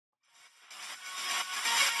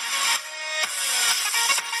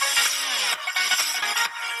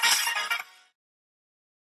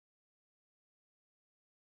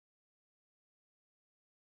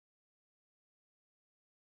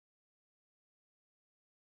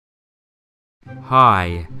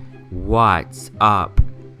Hi, what's up,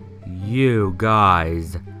 you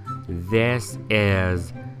guys? This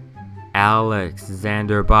is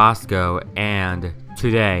Alexander Bosko, and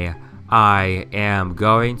today I am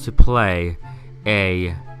going to play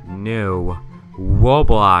a new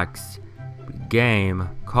Roblox game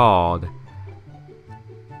called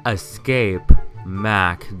Escape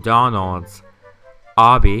McDonald's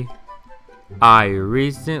Obby. I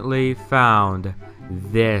recently found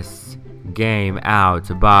this game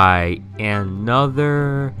out by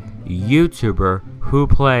another YouTuber who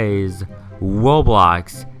plays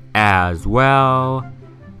Roblox as well,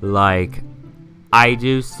 like I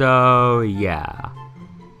do, so yeah.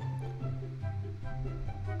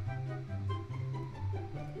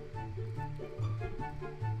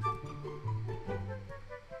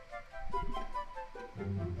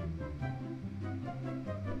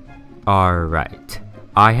 Alright,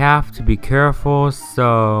 I have to be careful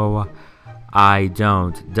so I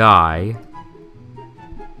don't die.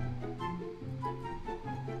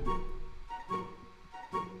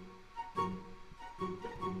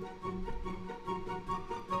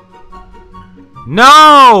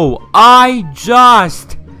 No! I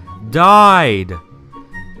just died!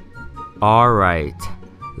 Alright,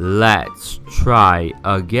 let's try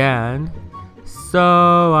again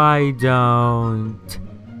so I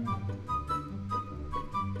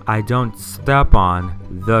don't step on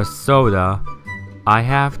the soda. I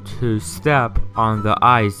have to step on the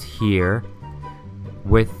ice here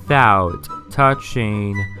without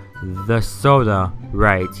touching the soda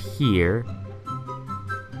right here.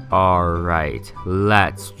 Alright,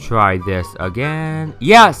 let's try this again.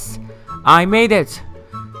 Yes! I made it!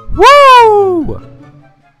 Woo!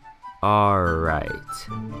 Alright.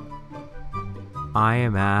 I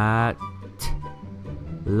am at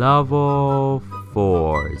level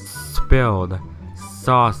 4. Spilled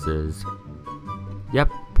sauces.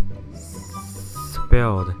 Yep.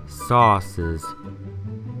 Spilled sauces.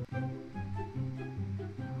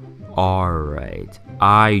 Alright.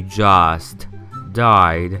 I just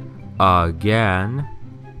died again.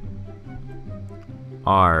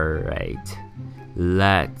 Alright.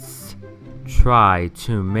 Let's try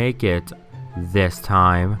to make it this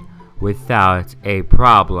time without a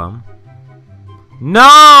problem.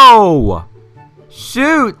 No!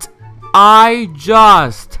 Shoot! I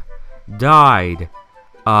just died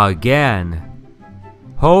again.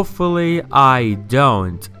 Hopefully I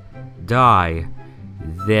don't die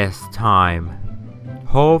this time.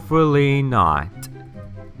 Hopefully not.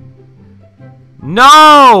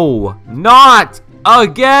 No! Not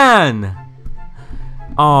again!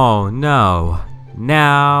 Oh no.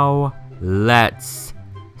 Now let's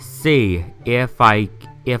see if I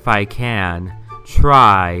can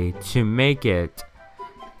try to make it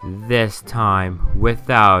this time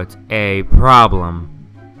without a problem.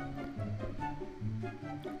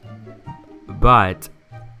 But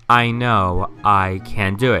I know I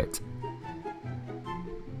can do it.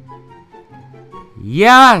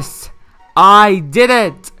 Yes! I did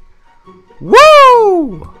it!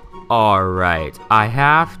 Woo! Alright, I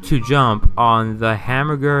have to jump on the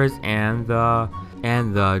hamburgers and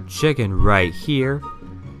the chicken right here.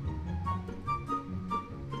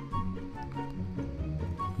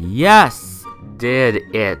 Yes!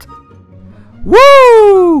 Did it!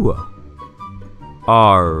 Woo!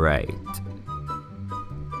 Alright.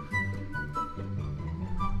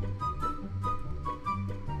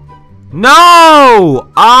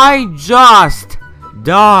 No! I just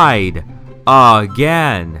died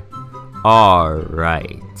again.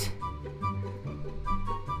 Alright.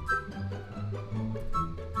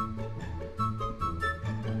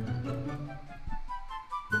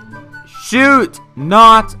 Shoot!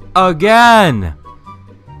 Not again!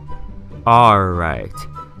 Alright.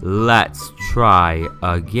 Let's try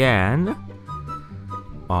again.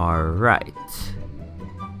 Alright.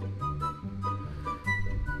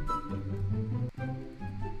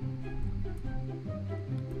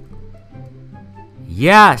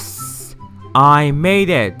 Yes! I made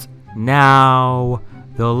it! Now,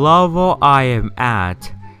 the level I am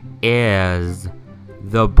at is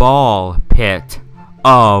the ball pit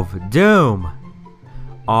of doom.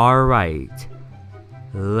 Alright,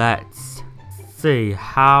 let's see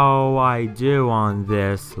how I do on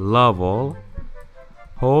this level.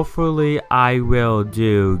 Hopefully I will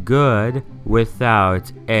do good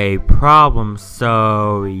without a problem,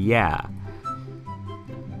 so yeah.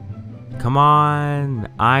 Come on,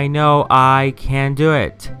 I know I can do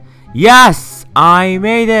it. Yes, I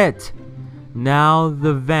made it! Now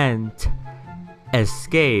the vent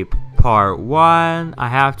escape part 1. I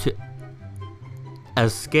have to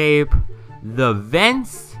escape the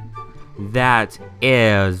vents that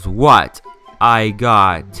is what I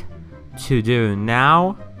got to do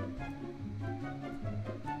now.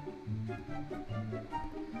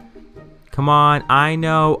 Come on, I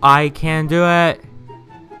know I can do it.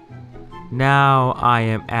 Now I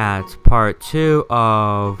am at part 2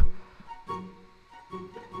 of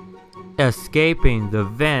escaping the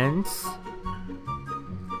vents.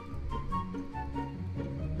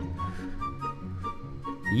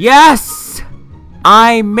 Yes!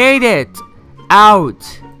 I made it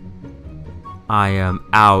out. I am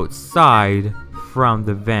outside from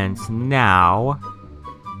the vents now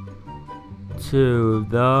to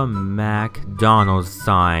the McDonald's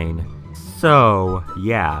sign. So,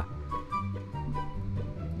 yeah.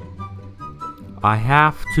 I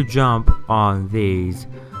have to jump on these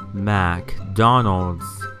McDonald's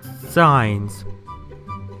signs.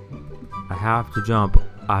 I have to jump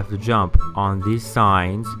on these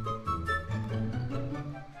signs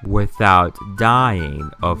without dying,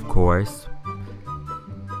 of course.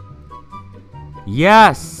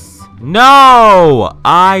 Yes! No!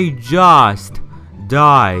 I just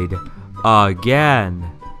died again.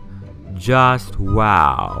 Just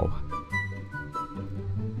wow.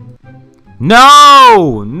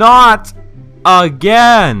 No! Not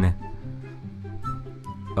again!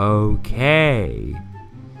 Okay.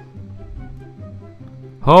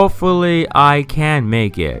 Hopefully I can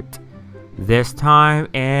make it this time,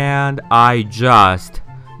 and I just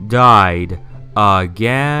died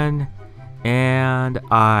again, and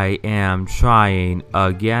I am trying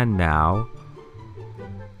again now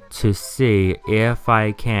to see if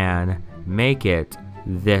I can make it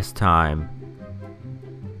this time.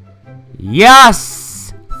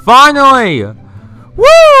 Yes! Finally!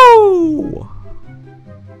 Woo!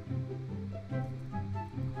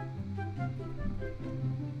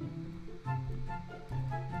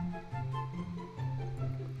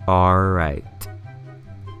 Alright.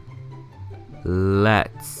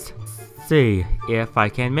 Let's see if I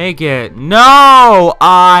can make it. No!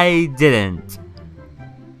 I didn't.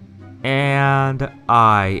 And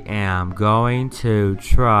I am going to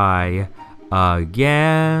try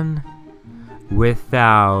again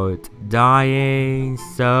without dying.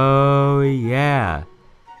 So yeah.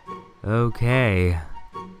 Okay.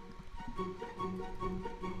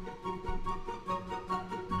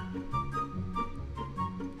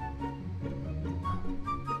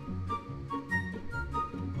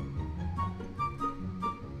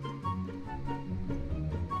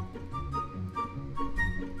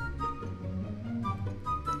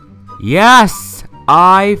 Yes!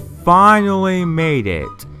 I finally made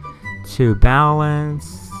it to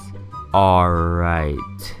balance. Alright.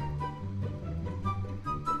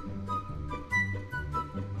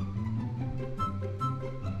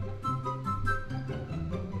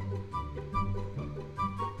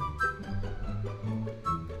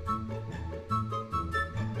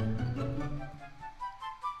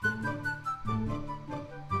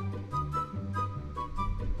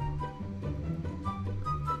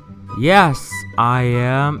 Yes, I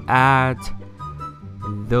am at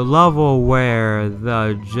the level where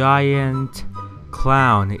the giant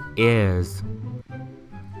clown is.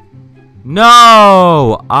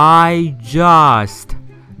 No! I just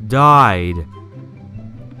died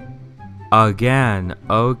again.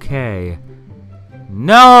 Okay.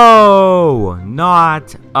 No!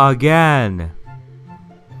 Not again.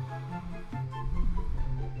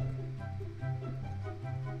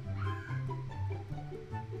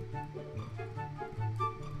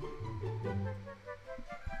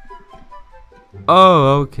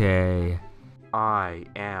 Oh, okay. I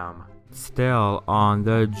am still on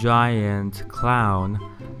the giant clown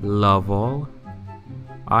level.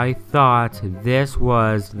 I thought this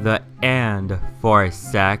was the end for a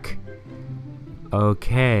sec.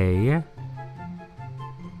 Okay.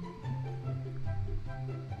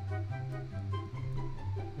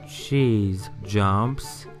 Cheese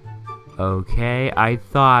jumps. Okay, I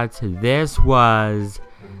thought this was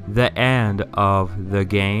the end of the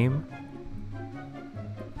game.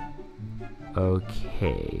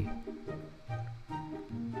 Okay.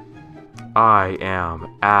 I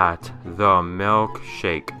am at the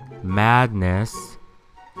milkshake madness.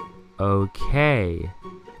 Okay.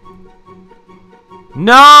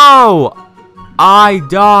 No! I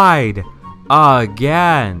died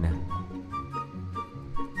again.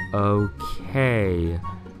 Okay.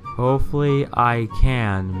 Hopefully I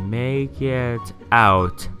can make it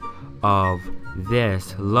out of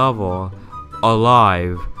this level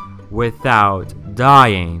alive without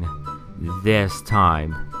dying this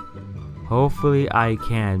time. Hopefully I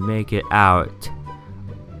can make it out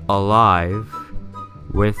alive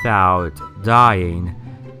without dying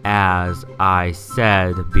as I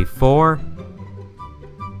said before.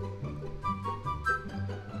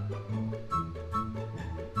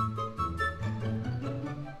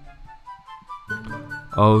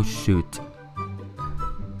 Oh shoot.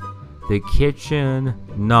 The kitchen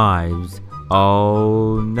knives.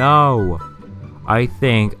 Oh no. I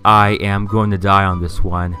think I am going to die on this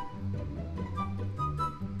one.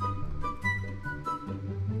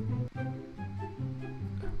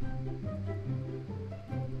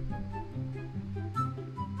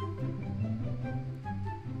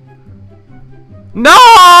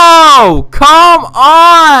 No! Come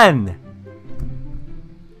on!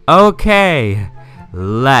 Okay,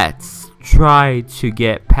 let's try to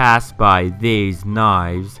get past by these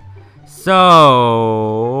knives.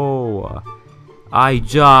 So, I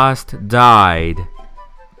just died.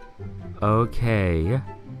 Okay.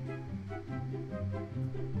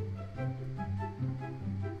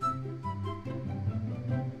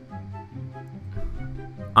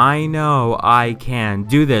 I know I can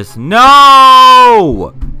do this.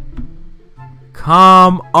 No!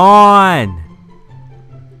 Come on!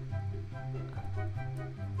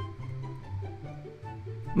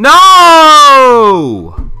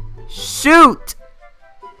 No! Shoot!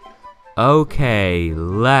 Okay,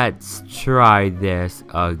 let's try this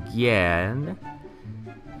again.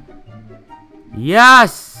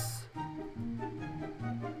 Yes!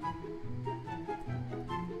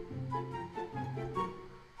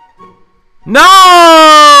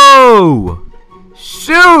 No!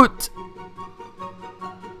 Shoot!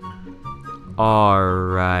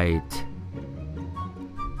 Alright.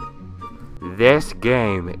 This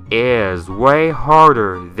game is way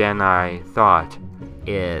harder than I thought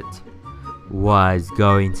it was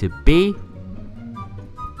going to be.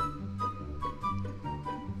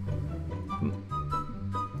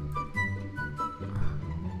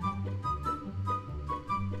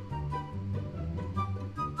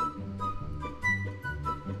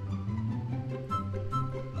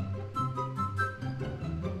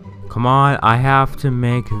 Come on, I have to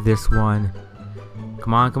make this one.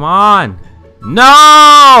 Come on, come on!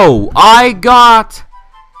 No! I got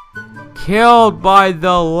killed by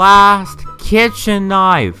the last kitchen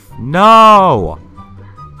knife. No!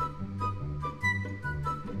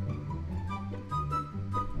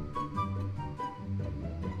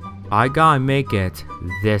 I gotta make it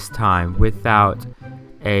this time without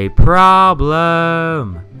a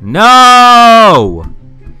problem. No!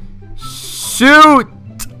 Shoot!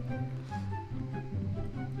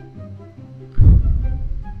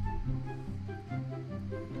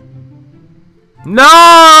 No!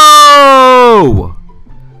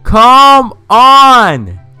 Come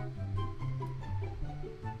on!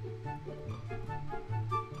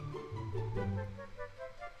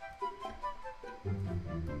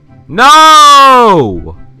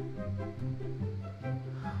 No!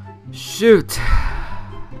 Shoot.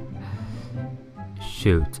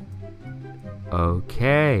 Shoot.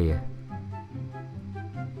 Okay.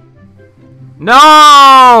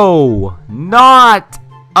 No! Not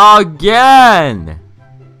again!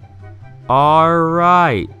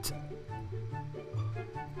 Alright.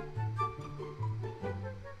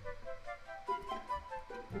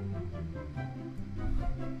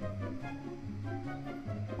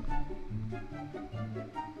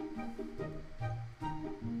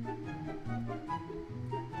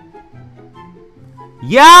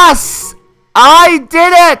 Yes! I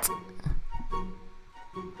did it!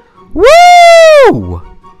 Woo!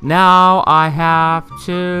 Now I have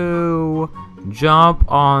to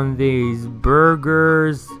jump on these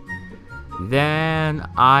burgers. Then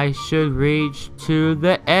I should reach to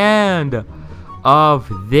the end of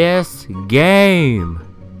this game.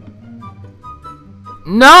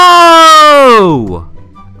 No!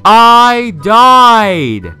 I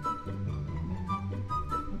died!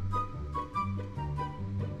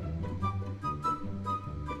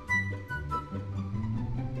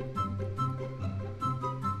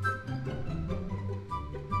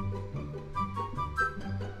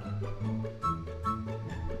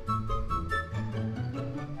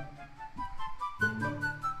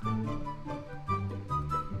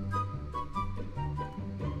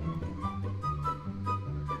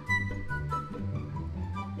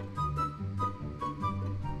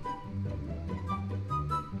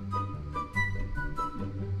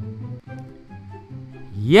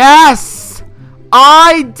 Yes!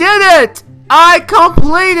 I did it! I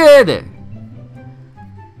completed!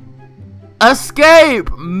 Escape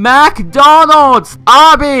McDonald's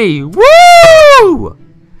obby! Woo!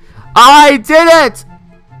 I did it!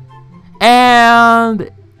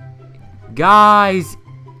 And guys,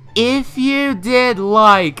 if you did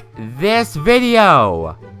like this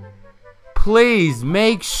video, please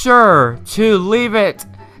make sure to leave it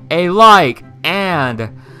a like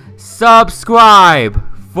and subscribe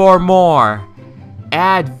for more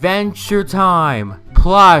Adventure Time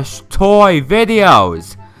plush toy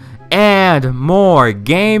videos and more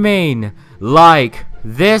gaming like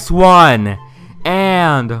this one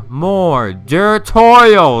and more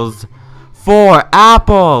tutorials for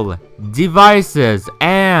Apple devices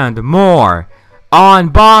and more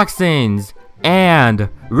unboxings and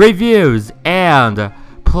reviews. And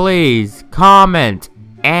please comment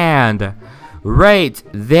and rate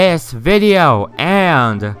this video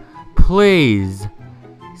and please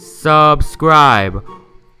subscribe.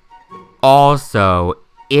 Also,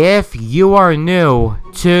 if you are new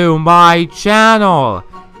to my channel,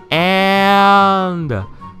 and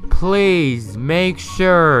please make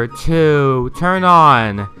sure to turn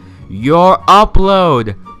on your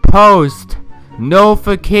upload post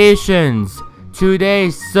notifications today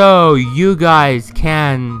so you guys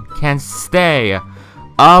can stay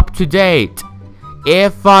up to date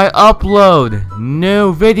if I upload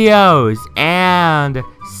new videos. And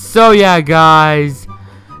so yeah guys,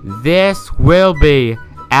 this will be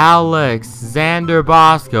Alexander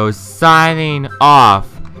Bosko signing off.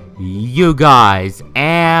 You guys,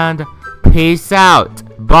 and peace out.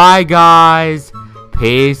 Bye guys.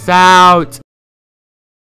 Peace out.